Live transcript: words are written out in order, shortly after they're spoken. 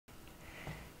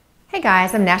Hey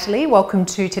guys, I'm Natalie. Welcome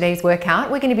to today's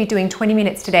workout. We're going to be doing 20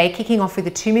 minutes today, kicking off with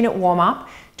a 2-minute warm-up,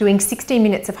 doing 16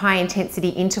 minutes of high intensity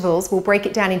intervals. We'll break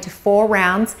it down into 4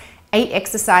 rounds, 8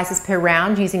 exercises per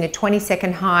round using a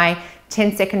 20-second high,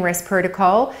 10-second rest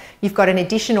protocol. You've got an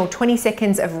additional 20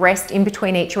 seconds of rest in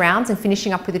between each round and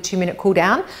finishing up with a 2-minute cool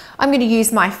down. I'm going to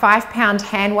use my 5-pound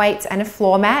hand weights and a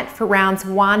floor mat for rounds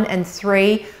 1 and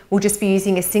 3. We'll just be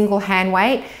using a single hand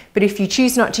weight, but if you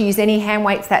choose not to use any hand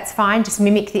weights, that's fine. Just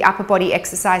mimic the upper body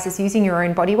exercises using your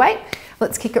own body weight.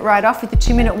 Let's kick it right off with the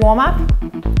 2-minute warm-up.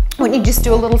 I want you to just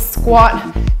do a little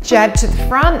squat, jab to the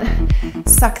front,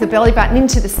 suck the belly button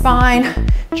into the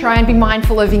spine. Try and be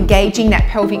mindful of engaging that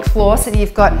pelvic floor so that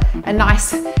you've got a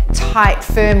nice, tight,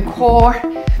 firm core.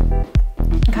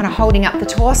 Kind of holding up the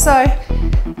torso.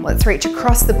 Let's reach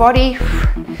across the body,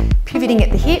 pivoting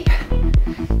at the hip.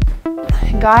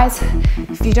 And guys,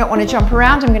 if you don't want to jump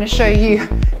around, I'm going to show you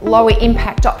lower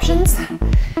impact options.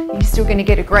 You're still going to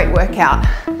get a great workout.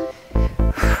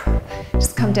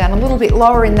 Just come down a little bit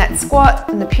lower in that squat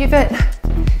and the pivot.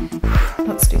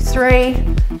 Let's do 3,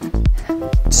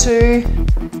 2,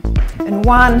 and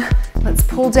 1. Let's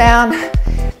pull down,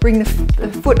 bring the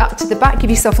foot up to the butt, give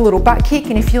yourself a little butt kick,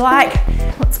 and if you like,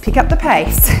 let's pick up the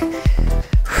pace.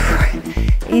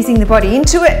 Easing the body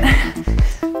into it.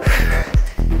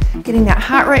 Getting that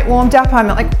heart rate warmed up. I'm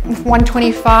at like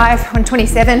 125,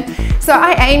 127. So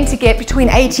I aim to get between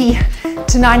 80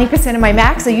 to 90% of my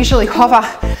max. I usually hover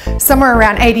somewhere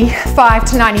around 85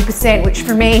 to 90%, which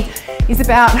for me is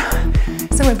about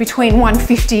somewhere between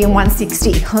 150 and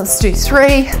 160. Let's do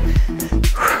 3,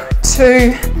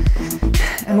 2,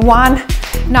 and 1.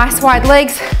 Nice wide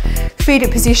legs. Feet at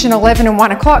position 11 and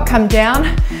 1 o'clock. Come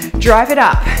down, drive it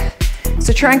up.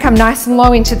 So try and come nice and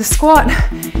low into the squat.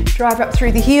 Drive up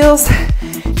through the heels.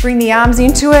 Bring the arms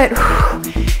into it.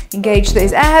 Engage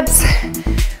those abs.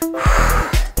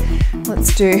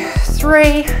 Let's do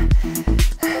 3,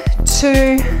 2,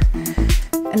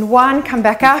 and 1. Come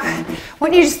back up. I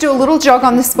want you to just do a little jog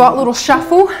on the spot, a little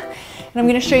shuffle. And I'm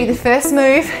going to show you the first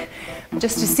move.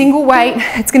 Just a single weight.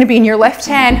 It's going to be in your left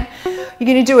hand. You're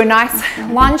going to do a nice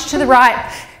lunge to the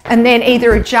right and then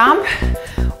either a jump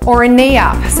or a knee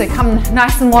up. So come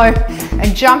nice and low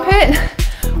and jump it,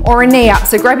 or a knee up.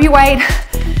 So grab your weight,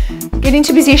 get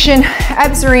into position,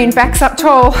 abs are in, backs up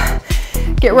tall.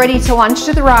 Get ready to lunge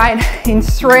to the right in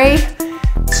 3,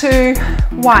 2,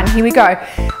 1. Here we go.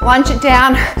 Lunge it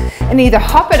down and either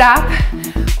hop it up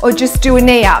or just do a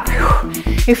knee up.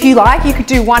 If you like, you could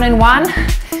do 1 and 1,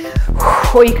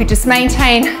 or you could just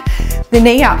maintain the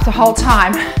knee up the whole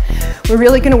time. We're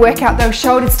really going to work out those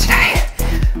shoulders today.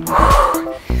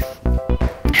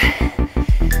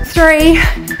 3,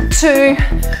 2,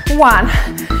 1.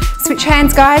 Switch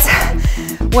hands, guys.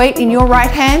 Weight in your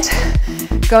right hand,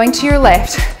 going to your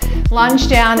left. Lunge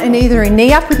down and either a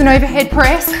knee up with an overhead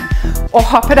press or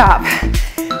hop it up.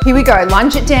 Here we go.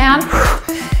 Lunge it down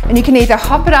and you can either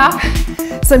hop it up.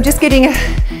 So I'm just getting a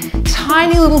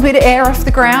tiny little bit of air off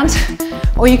the ground,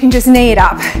 or you can just knee it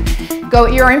up. Go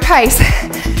at your own pace.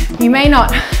 You may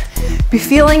not be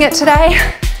feeling it today,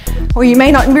 or you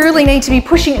may not really need to be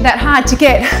pushing it that hard to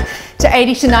get to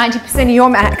 80 to 90% of your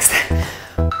max.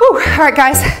 Whew. All right,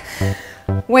 guys,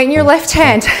 weight in your left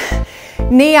hand,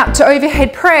 knee up to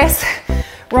overhead press,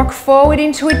 rock forward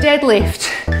into a deadlift,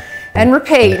 and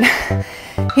repeat.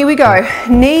 Here we go,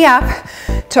 knee up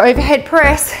to overhead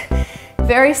press,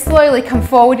 very slowly come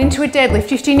forward into a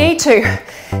deadlift. If you need to,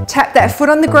 tap that foot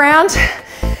on the ground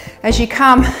as you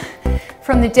come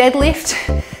from the deadlift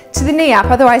to the knee up.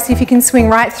 Otherwise, if you can swing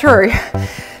right through.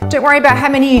 Don't worry about how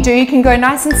many you do, you can go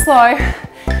nice and slow.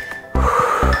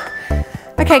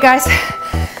 Okay guys,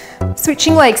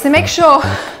 switching legs. So make sure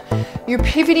you're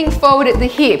pivoting forward at the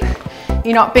hip.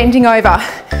 You're not bending over.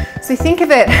 So think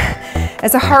of it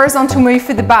as a horizontal move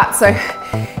for the butt. So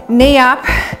knee up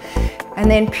and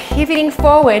then pivoting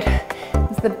forward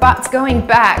as the butt's going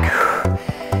back.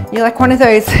 You're like one of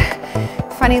those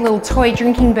funny little toy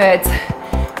drinking birds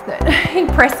that you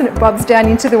press and it bobs down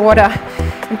into the water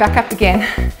and back up again.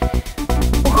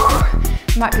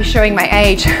 Ooh, might be showing my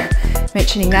age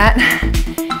mentioning that.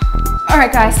 All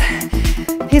right guys,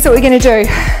 here's what we're going to do.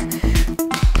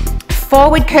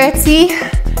 Forward curtsy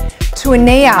to a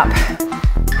knee up.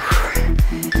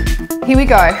 Here we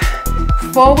go.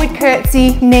 Forward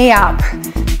curtsy, knee up.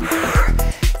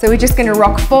 So we're just going to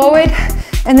rock forward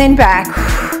and then back.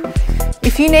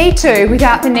 If you need to,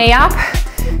 without the knee up,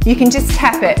 you can just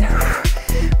tap it.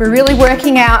 We're really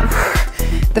working out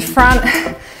the front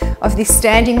of this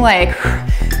standing leg.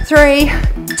 3,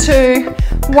 2,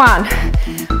 1.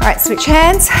 All right, switch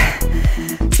hands.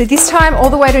 So this time, all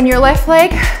the weight on your left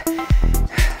leg.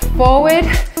 Forward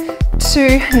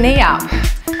 2, knee up.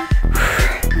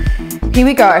 Here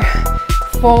we go.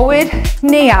 Forward,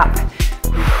 knee up.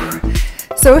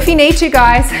 So if you need to,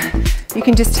 guys, you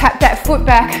can just tap that foot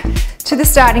back to the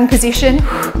starting position.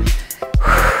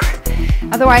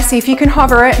 Otherwise, see if you can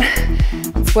hover it.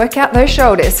 Let's work out those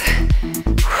shoulders.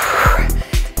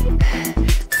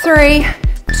 3,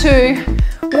 2,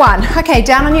 1. Okay,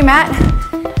 down on your mat.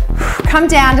 Come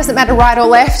down, doesn't matter right or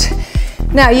left.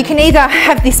 Now you can either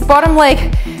have this bottom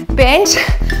leg bent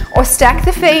or stack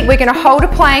the feet. We're gonna hold a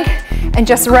plank and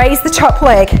just raise the top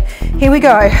leg. Here we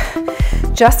go.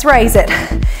 Just raise it.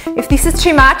 If this is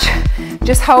too much,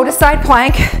 just hold a side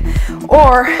plank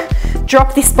or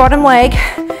drop this bottom leg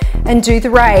and do the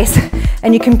raise.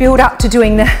 And you can build up to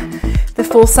doing the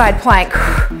full side plank.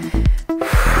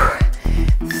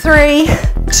 3,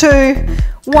 2,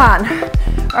 1.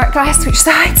 All right, guys, switch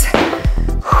sides.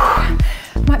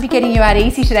 Might be getting you out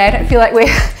easy today. I don't feel like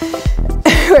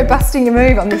we're busting a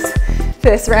move on this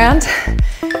first round.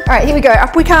 All right, here we go.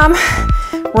 Up we come.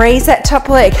 Raise that top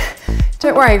leg.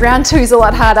 Don't worry, round 2 is a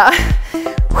lot harder.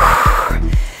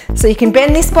 So you can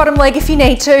bend this bottom leg if you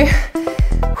need to.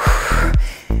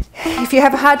 If you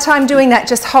have a hard time doing that,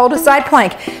 just hold a side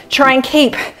plank. Try and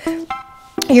keep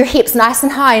your hips nice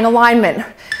and high in alignment.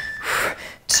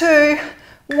 2,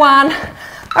 1. All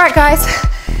right, guys,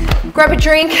 grab a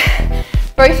drink.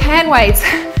 Both hand weights,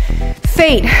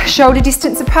 feet shoulder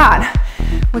distance apart.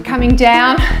 We're coming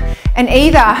down and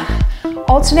either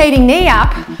alternating knee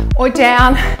up or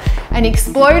down and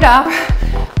explode up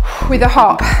with a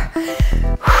hop.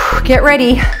 Get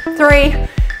ready. 3,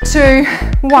 2,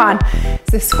 1.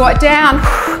 So squat down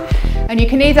and you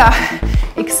can either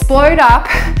explode up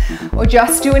or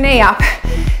just do a knee up,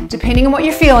 depending on what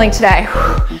you're feeling today.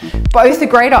 Both are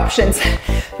great options.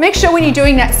 Make sure when you're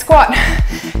doing that squat,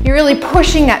 you're really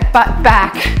pushing that butt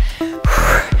back.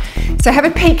 So have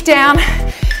a peek down.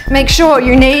 Make sure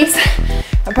your knees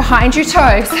are behind your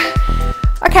toes.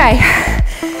 Okay,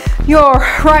 your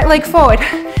right leg forward,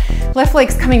 left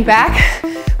leg's coming back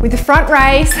with the front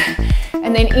raise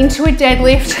and then into a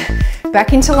deadlift,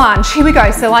 back into lunge. Here we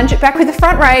go, so lunge it back with the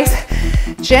front raise.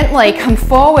 Gently come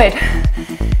forward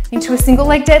into a single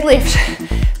leg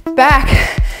deadlift,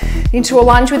 back into a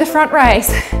lunge with a front raise.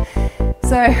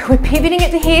 So we're pivoting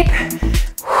at the hip,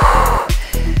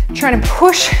 trying to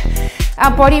push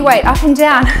our body weight up and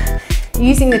down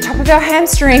using the top of our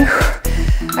hamstring.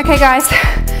 Okay guys,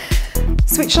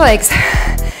 switch legs.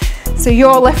 So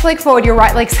your left leg forward, your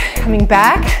right leg's coming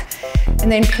back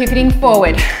and then pivoting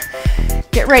forward.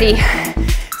 Get ready,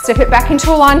 step it back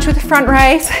into a lunge with the front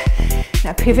raise.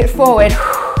 Now pivot forward.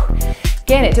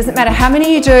 Again, it doesn't matter how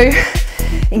many you do,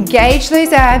 engage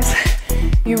those abs.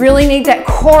 You really need that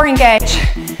core engage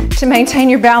to maintain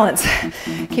your balance.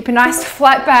 Keep a nice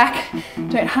flat back,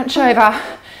 don't hunch over.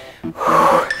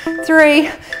 3,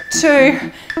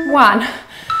 2, 1.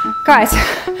 Guys,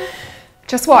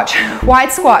 just watch,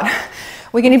 wide squat.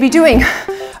 We're gonna be doing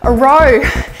a row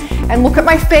and look at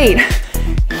my feet,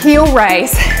 heel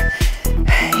raise.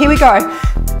 Here we go,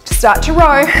 start to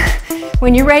row.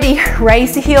 When you're ready,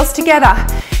 raise the heels together.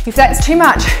 If that's too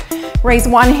much, raise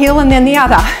one heel and then the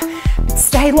other. But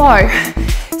stay low.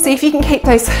 See if you can keep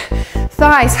those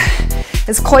thighs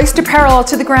as close to parallel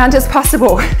to the ground as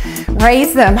possible.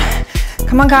 Raise them.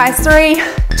 Come on guys, 3,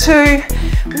 2,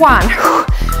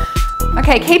 1.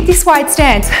 Okay, keep this wide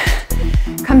stance.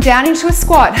 Come down into a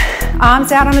squat,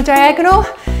 arms out on a diagonal,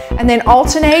 and then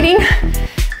alternating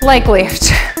leg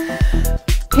lift.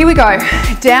 Here we go,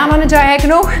 down on a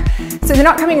diagonal. So they're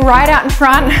not coming right out in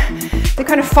front, they're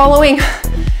kind of following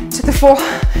to the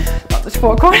not the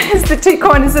four corners, the 2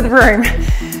 corners of the room.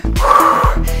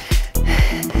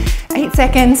 8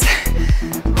 seconds.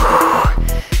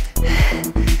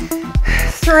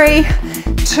 3,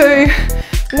 2,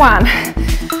 1.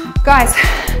 Guys,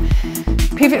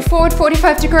 pivot forward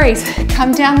 45 degrees,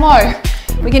 come down low.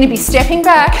 We're going to be stepping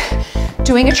back,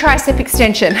 doing a tricep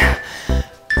extension.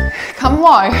 Come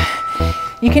low.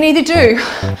 You can either do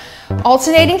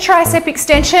alternating tricep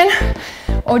extension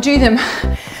or do them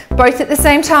both at the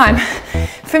same time.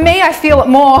 For me, I feel it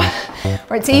more,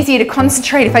 or it's easier to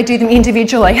concentrate if I do them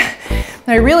individually. And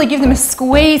I really give them a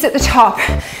squeeze at the top,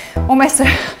 almost a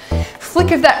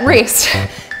flick of that wrist.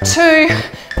 2,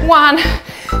 1.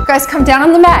 Guys, come down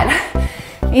on the mat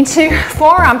into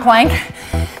forearm plank,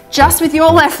 just with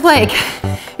your left leg.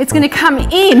 It's going to come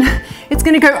in, it's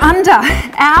going to go under,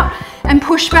 out, and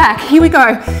push back. Here we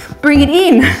go. Bring it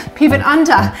in, pivot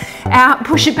under, out,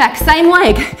 push it back. Same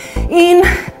leg, in,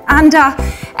 under,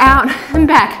 out, and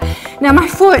back. Now my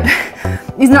foot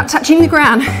is not touching the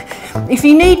ground. If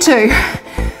you need to,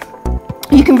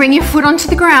 you can bring your foot onto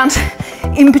the ground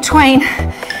in between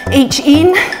each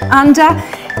in, under,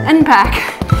 and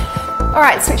back. All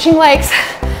right, switching legs.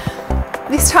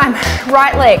 This time,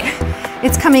 right leg.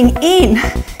 It's coming in.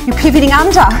 You're pivoting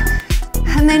under,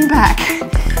 and then back.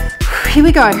 Here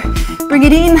we go. Bring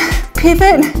it in,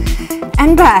 pivot,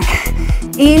 and back.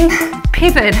 In,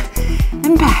 pivot,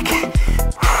 and back.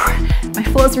 My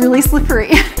floor's really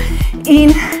slippery.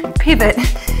 In, pivot,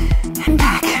 and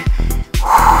back.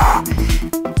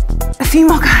 A few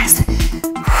more, guys.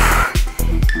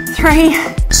 3,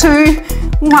 2,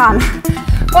 1.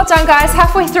 Well done, guys.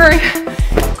 Halfway through.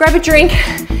 Grab a drink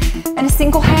and a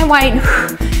single hand weight.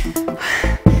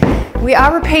 We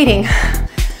are repeating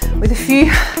with a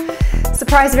few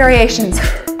surprise variations.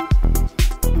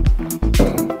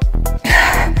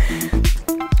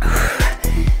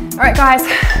 All right, guys,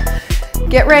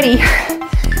 get ready.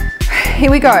 Here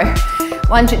we go.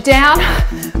 Lunge it down,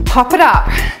 hop it up.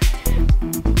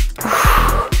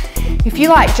 If you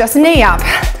like, just knee up.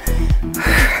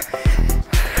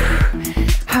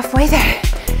 Halfway there.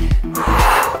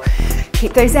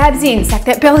 Keep those abs in, suck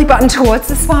that belly button towards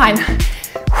the spine.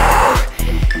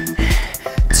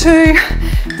 2,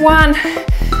 1.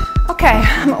 Okay,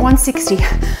 I'm at 160.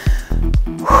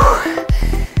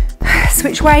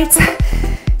 Switch weights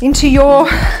into your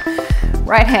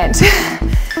right hand.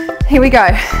 Here we go.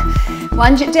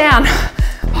 Lunge it down,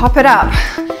 hop it up.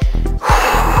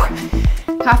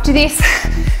 After this,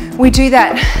 we do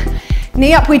that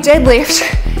knee up with deadlift,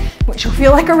 which will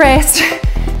feel like a rest.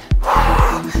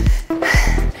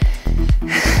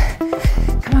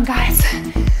 Come on, guys.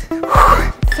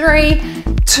 3,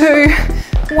 2,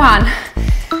 1.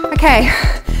 Okay,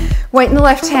 weight in the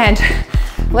left hand.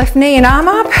 Left knee and arm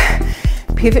up,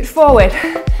 pivot forward,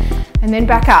 and then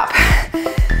back up.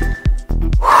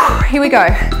 Here we go.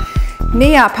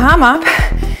 Knee up, arm up,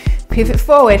 pivot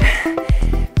forward.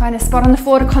 Find a spot on the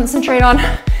floor to concentrate on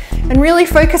and really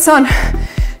focus on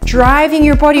driving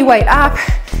your body weight up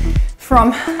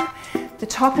from the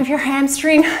top of your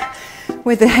hamstring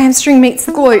where the hamstring meets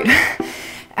the glute.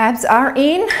 Abs are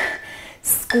in,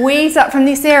 squeeze up from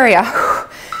this area.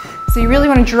 So you really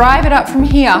want to drive it up from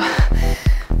here.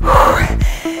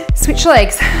 Switch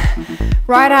legs,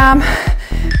 right arm,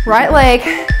 right leg,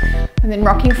 and then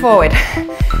rocking forward.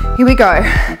 Here we go.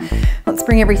 Let's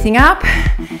bring everything up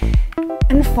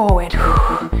and forward.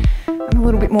 I'm a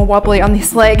little bit more wobbly on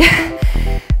this leg.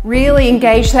 Really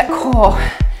engage that core.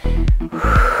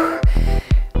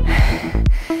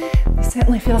 This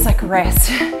certainly feels like a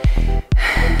rest.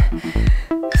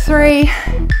 3,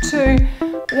 2,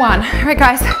 1. All right,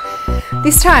 guys,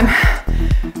 this time,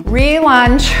 rear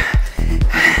lunge,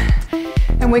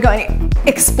 and we're going to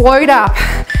explode up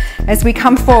as we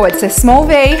come forward. So small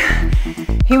V,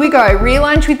 here we go, rear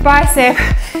lunge with bicep,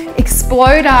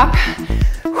 explode up,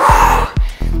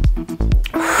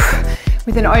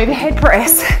 with an overhead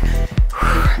press.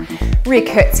 Rear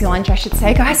curtsy lunge, I should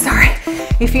say, guys, sorry.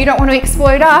 If you don't want to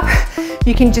explode up,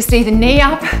 you can just either knee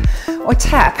up or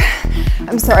tap.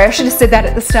 I'm sorry, I should have said that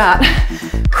at the start.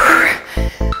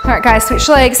 All right, guys, switch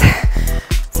legs.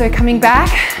 So coming back,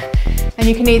 and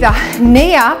you can either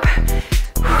knee up,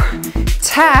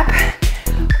 tap,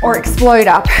 or explode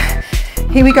up.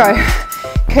 Here we go.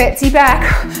 Curtsy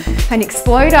back and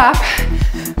explode up,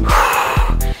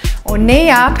 or knee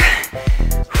up,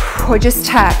 or just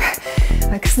tap.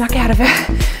 Like snuck out of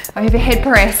it. Overhead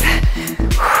press.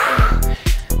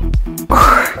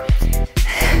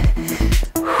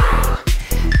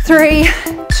 3,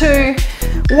 2,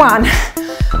 1.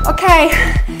 Okay,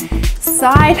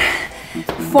 side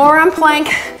forearm plank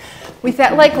with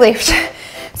that leg lift.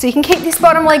 So you can keep this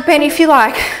bottom leg bent if you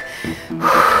like.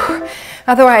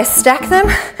 Otherwise, stack them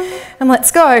and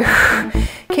let's go.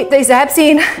 Keep those abs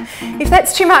in. If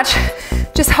that's too much,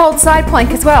 just hold side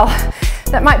plank as well.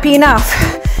 That might be enough.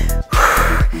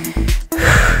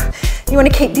 You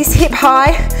want to keep this hip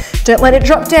high. Don't let it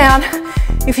drop down.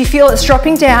 If you feel it's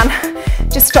dropping down,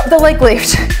 just stop the leg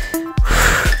lift.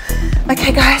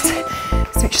 Okay, guys,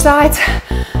 switch sides.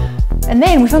 And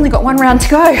then we've only got one round to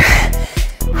go.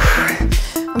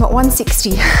 I'm at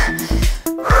 160.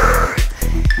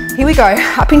 Here we go,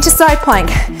 up into side plank.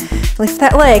 Lift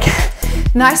that leg,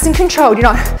 nice and controlled.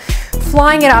 You're not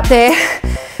flying it up there.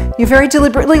 You're very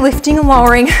deliberately lifting and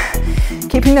lowering,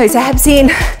 keeping those abs in,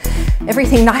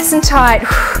 everything nice and tight,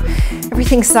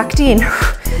 everything sucked in.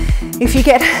 If you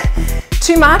get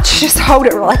too much, just hold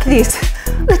it like this.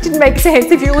 That didn't make sense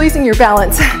if you're losing your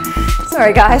balance.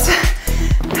 Sorry guys,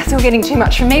 that's all getting too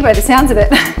much for me by the sounds of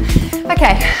it.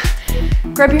 Okay,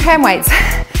 grab your hand weights.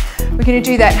 We're gonna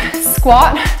do that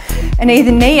squat and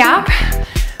either knee up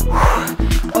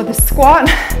or the squat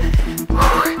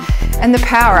and the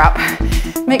power up.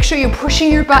 Make sure you're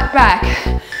pushing your butt back.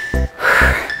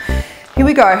 Here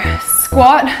we go.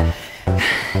 Squat.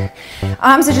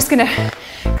 Arms are just gonna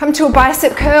come to a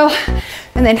bicep curl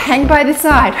and then hang by the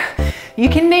side. You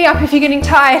can knee up if you're getting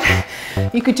tired.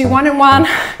 You could do one and one.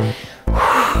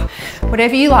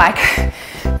 Whatever you like.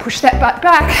 Push that butt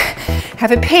back.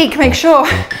 Have a peek. Make sure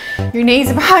your knees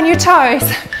are behind your toes.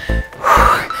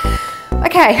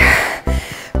 Okay.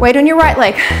 Weight on your right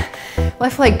leg.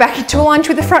 Left leg back into a lunge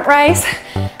with the front raise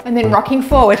and then rocking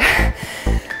forward.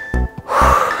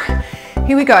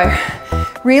 Here we go.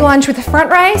 Re-lunge with the front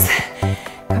raise.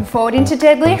 Come forward into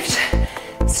deadlift.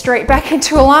 Straight back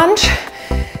into a lunge.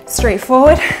 Straight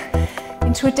forward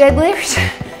into a deadlift.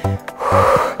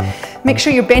 Make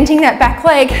sure you're bending that back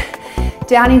leg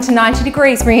down into 90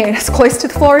 degrees. Bring it as close to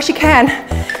the floor as you can.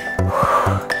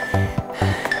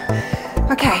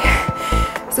 Okay,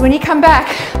 so when you come back,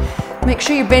 make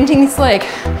sure you're bending this leg.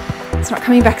 It's not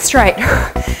coming back straight.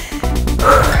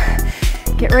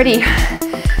 Get ready.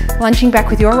 Lunging back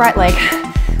with your right leg.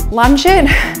 Lunge in,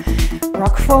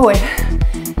 rock forward.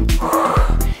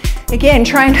 Again,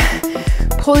 try and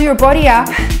pull your body up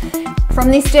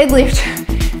from this deadlift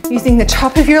using the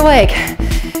top of your leg,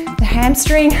 the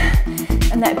hamstring,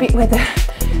 and that bit where the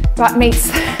butt meets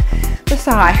the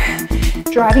thigh.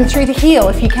 Driving through the heel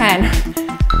if you can.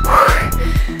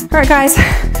 All right, guys,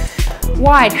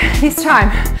 wide. This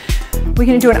time, we're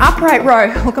gonna do an upright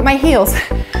row. Look at my heels.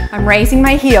 I'm raising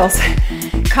my heels.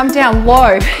 Come down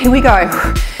low. Here we go.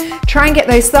 Try and get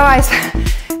those thighs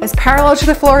as parallel to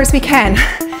the floor as we can.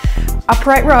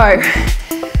 Upright row.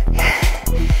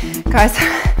 Guys,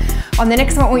 on the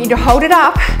next one, I want you to hold it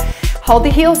up, hold the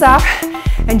heels up,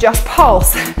 and just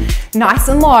pulse, nice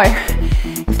and low.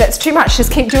 If that's too much,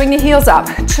 just keep doing the heels up.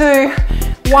 2,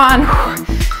 1.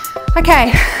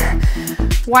 Okay,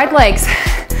 wide legs,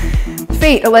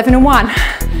 feet 11 and 1.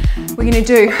 We're gonna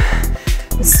do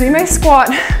the sumo squat,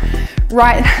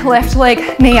 right, left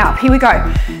leg, knee up. Here we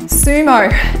go. Sumo,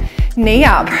 knee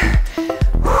up.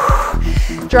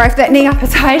 Drive that knee up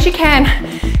as high as you can.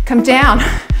 Come down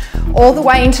all the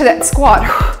way into that squat.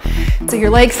 So your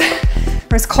legs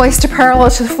are as close to parallel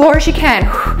to the floor as you can.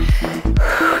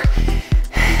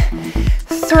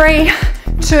 3,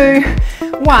 2,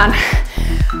 1.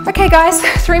 Okay guys,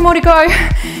 3 more to go.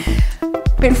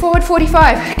 Bend forward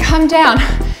 45, come down.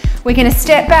 We're gonna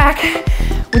step back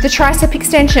with the tricep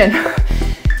extension.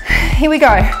 Here we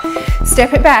go.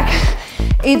 Step it back.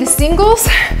 Either singles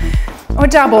or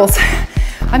doubles.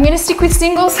 I'm gonna stick with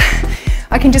singles.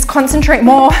 I can just concentrate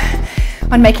more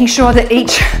on making sure that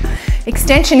each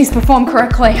extension is performed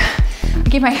correctly. I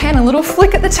give my hand a little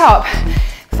flick at the top.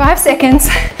 5 seconds,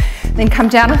 then come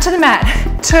down onto the mat.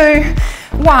 2,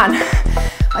 1.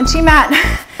 Onto your mat.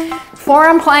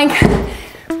 Forearm plank,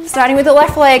 starting with the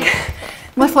left leg.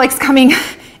 Left leg's coming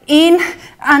in,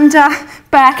 under,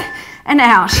 back, and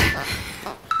out.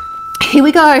 Here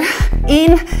we go.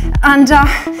 In, under,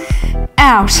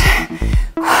 out.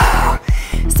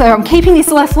 So I'm keeping this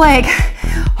left leg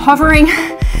hovering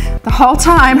the whole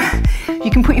time.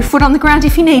 You can put your foot on the ground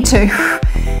if you need to.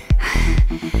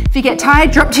 If you get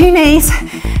tired, drop to your knees,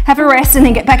 have a rest, and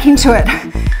then get back into it.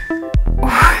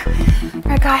 All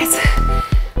right, guys.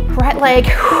 Right leg.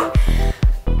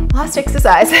 Last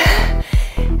exercise.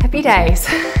 Happy days.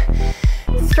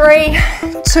 3,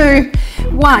 2,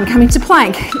 1. Come into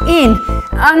plank. In,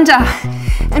 under,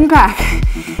 and back.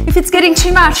 If it's getting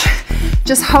too much,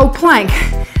 just hold plank.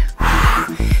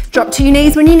 Drop to your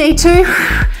knees when you need to,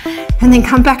 and then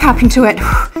come back up into it.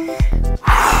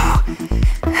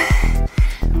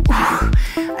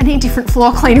 I need different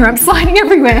floor cleaner. I'm sliding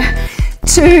everywhere.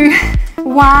 2,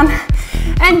 1,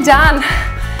 and done.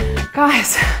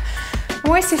 Guys, I'm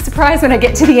always so surprised when I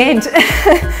get to the end.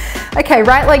 Okay,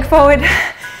 right leg forward.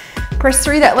 Press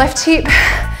through that left hip.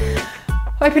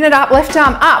 Open it up, left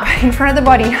arm up in front of the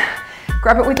body.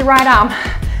 Grab it with the right arm.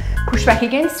 Push back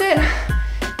against it.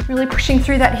 Really pushing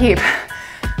through that hip.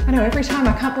 I know every time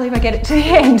I can't believe I get it to the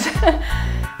end.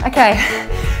 Okay,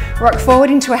 rock forward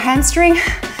into a hamstring.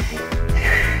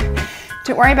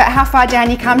 Don't worry about how far down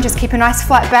you come, just keep a nice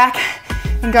flat back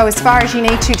and go as far as you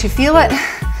need to feel it.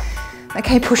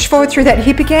 Okay, push forward through that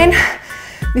hip again.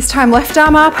 This time left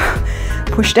arm up,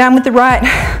 push down with the right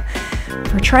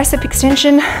for a tricep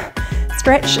extension,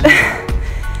 stretch.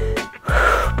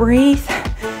 Breathe,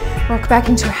 rock back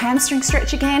into a hamstring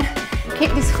stretch again.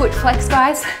 Keep this foot flexed,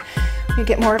 guys. You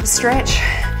get more of a stretch.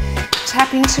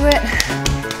 Tap into it.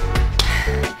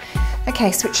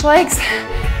 Okay, switch legs.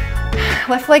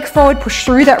 Left leg forward, push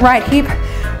through that right hip.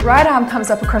 Right arm comes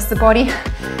up across the body.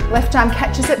 Left arm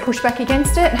catches it, push back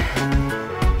against it.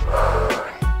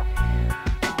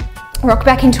 Rock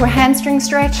back into a hamstring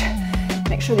stretch.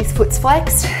 Make sure this foot's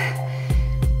flexed.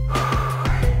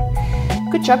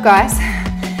 Good job, guys.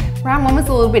 Round 1 was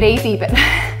a little bit easy, but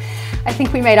I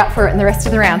think we made up for it in the rest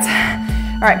of the rounds.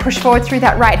 All right, push forward through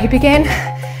that right hip again.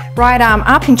 Right arm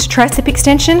up into tricep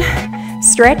extension.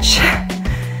 Stretch.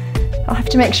 I'll have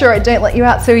to make sure I don't let you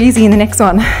out so easy in the next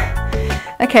one.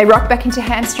 Okay, rock back into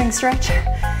hamstring stretch.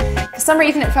 For some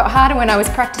reason it felt harder when I was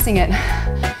practicing it.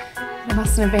 I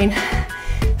mustn't have been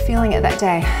feeling it that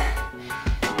day.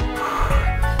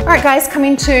 All right guys, come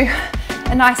into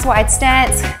a nice wide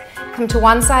stance. Come to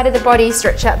one side of the body,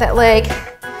 stretch out that leg.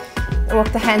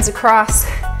 Walk the hands across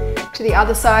to the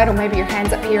other side, or maybe your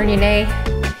hands up here on your knee.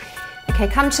 Okay,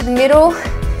 come to the middle.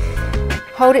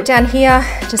 Hold it down here.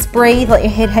 Just breathe, let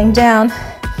your head hang down.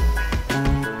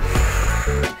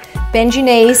 Bend your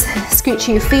knees, scooch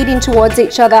your feet in towards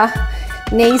each other.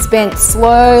 Knees bent,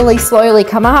 slowly, slowly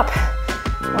come up.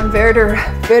 One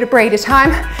vertebrae at a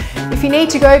time. If you need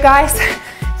to go, guys,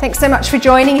 thanks so much for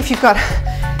joining. If you've got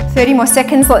 30 more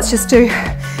seconds, let's just do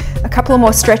a couple of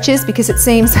more stretches because it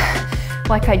seems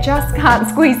like I just can't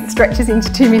squeeze the stretches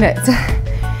into 2 minutes.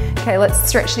 Okay, let's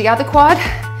stretch the other quad.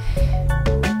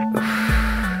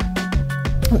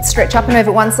 Let's stretch up and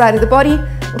over one side of the body,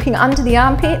 looking under the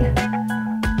armpit.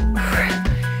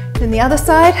 Then the other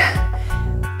side.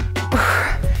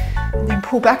 And then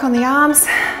pull back on the arms.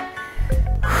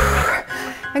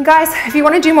 And guys, if you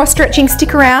want to do more stretching,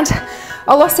 stick around.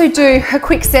 I'll also do a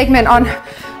quick segment on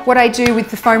what I do with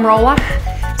the foam roller.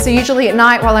 So usually at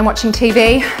night while I'm watching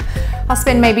TV, I'll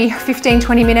spend maybe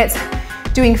 15-20 minutes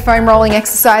doing foam rolling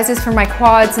exercises for my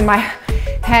quads and my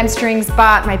hamstrings,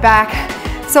 butt, my back.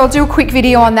 So I'll do a quick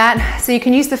video on that. So you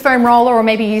can use the foam roller or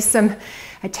maybe use a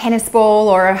tennis ball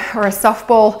or a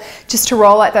softball just to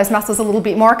roll out those muscles a little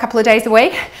bit more a couple of days a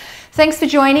week. Thanks for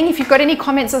joining. If you've got any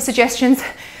comments or suggestions,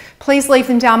 please leave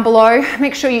them down below.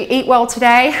 Make sure you eat well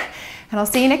today, and I'll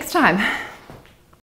see you next time.